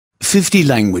50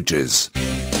 languages.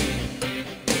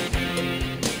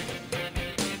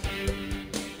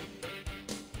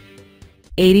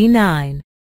 89.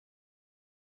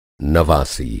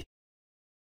 89.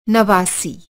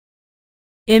 89.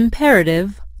 Imperative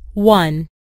 1.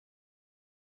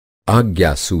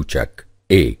 आज्ञासूचक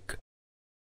 1.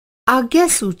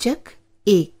 आज्ञासूचक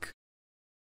 1.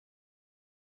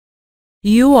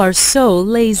 You are so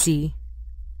lazy.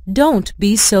 Don't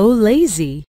be so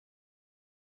lazy.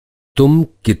 तुम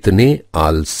कितने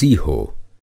आलसी हो,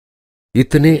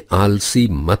 इतने आलसी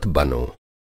मत बनो.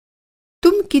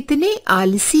 तुम कितने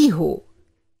आलसी हो,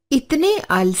 इतने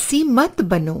आलसी मत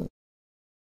बनो.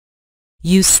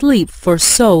 You sleep for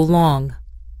so long.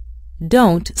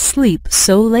 Don't sleep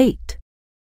so late.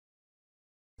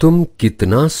 तुम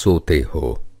कितना सोते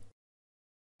हो,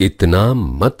 इतना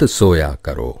मत सोया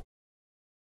करो.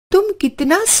 तुम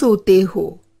कितना सोते हो,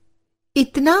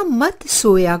 इतना मत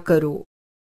सोया करो.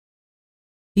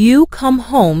 You come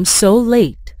home so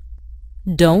late.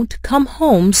 Don't come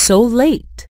home so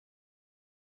late.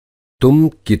 तुम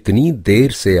कितनी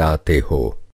देर से आते हो,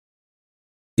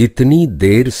 इतनी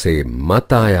देर से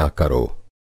मत आया करो.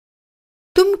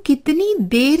 तुम कितनी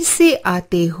देर से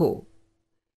आते हो,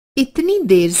 इतनी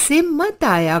देर से मत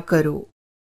आया करो.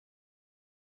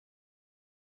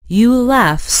 You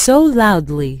laugh so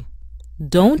loudly.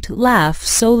 Don't laugh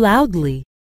so loudly.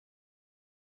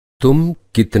 तुम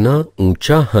कितना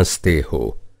ऊंचा हंसते हो,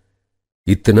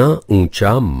 इतना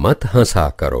ऊंचा मत हंसा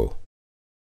करो.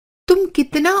 तुम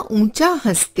कितना ऊंचा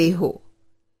हंसते हो,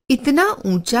 इतना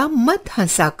ऊंचा मत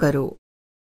हंसा करो.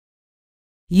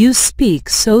 You speak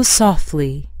so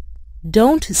softly.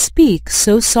 Don't speak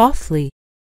so softly.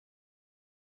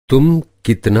 तुम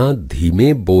कितना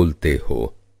धीमे बोलते हो,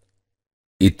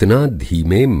 इतना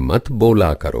धीमे मत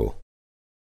बोला करो.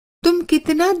 तुम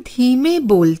कितना धीमे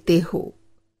बोलते हो,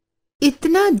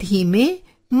 इतना धीमे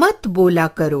मत बोला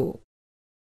करो.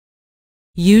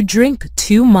 You drink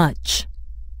too much.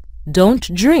 Don't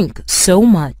drink so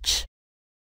much.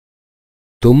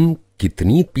 तुम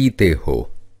कितनी पीते हो,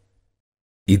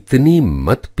 इतनी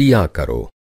मत पिया करो.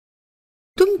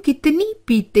 तुम कितनी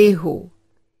पीते हो,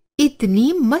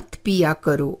 इतनी मत पिया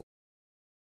करो.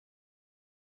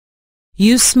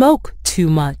 You smoke too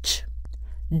much.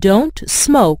 Don't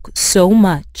smoke so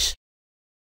much.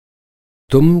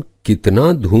 तुम कितना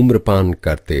धूम्रपान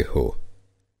करते हो,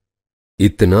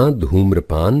 इतना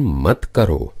धूम्रपान मत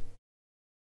करो.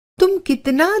 तुम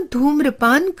कितना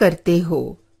धूम्रपान करते हो,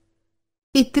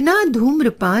 इतना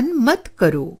धूम्रपान मत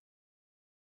करो.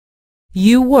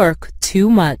 You work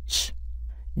too much.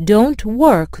 Don't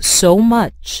work so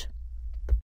much.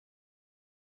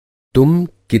 तुम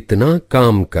कितना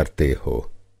काम करते हो,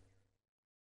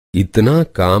 इतना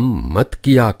काम मत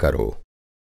किया करो.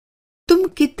 तुम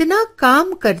कितना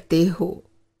काम करते हो,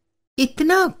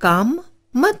 इतना काम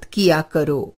मत किया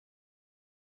करो.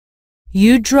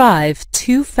 You drive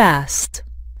too fast.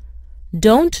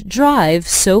 Don't drive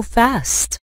so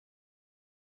fast.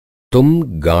 तुम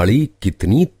गाड़ी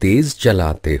कितनी तेज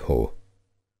चलाते हो,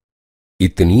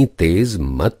 इतनी तेज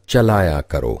मत चलाया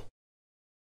करो.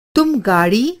 तुम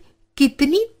गाड़ी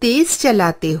कितनी तेज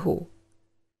चलाते हो,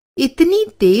 इतनी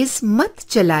तेज मत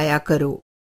चलाया करो.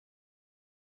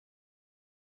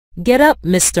 Get up,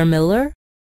 Mr. Miller.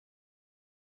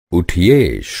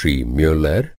 उठिए श्री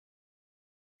म्यूलर.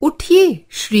 उठिए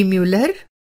Shri Muller.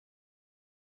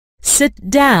 Sit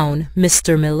down,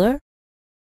 Mr. Miller.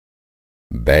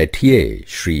 बैठिए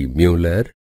श्री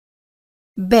म्यूलर.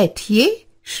 बैठिए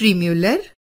Shri Muller.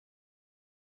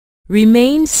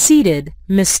 Remain seated,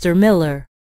 Mr. Miller.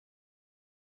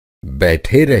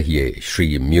 बैठे रहिए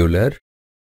श्री म्यूलर.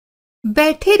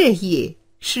 बैठे रहिए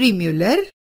श्री म्यूलर.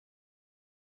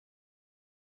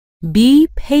 Be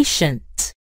patient.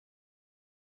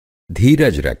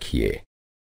 धीरज रखिए.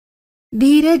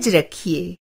 धीरज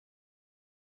रखिए.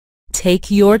 Take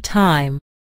your time.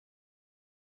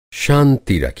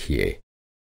 शांति रखिए.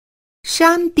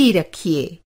 शांति रखिए.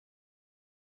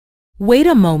 Wait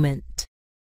a moment.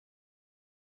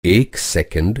 एक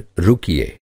सेकंड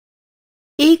रुकिए.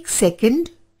 एक सेकंड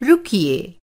रुकिए.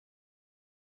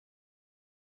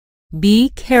 Be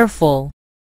careful.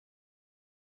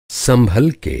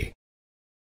 संभल के.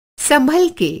 संभल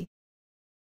के.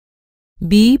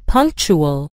 Be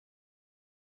punctual.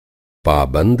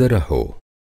 पाबंद रहो.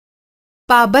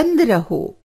 पाबंद रहो.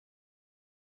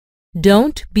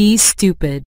 Don't be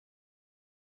stupid.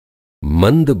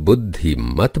 मंद बुद्धि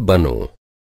मत बनो.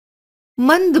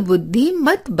 मंद बुद्धि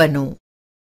मत बनो.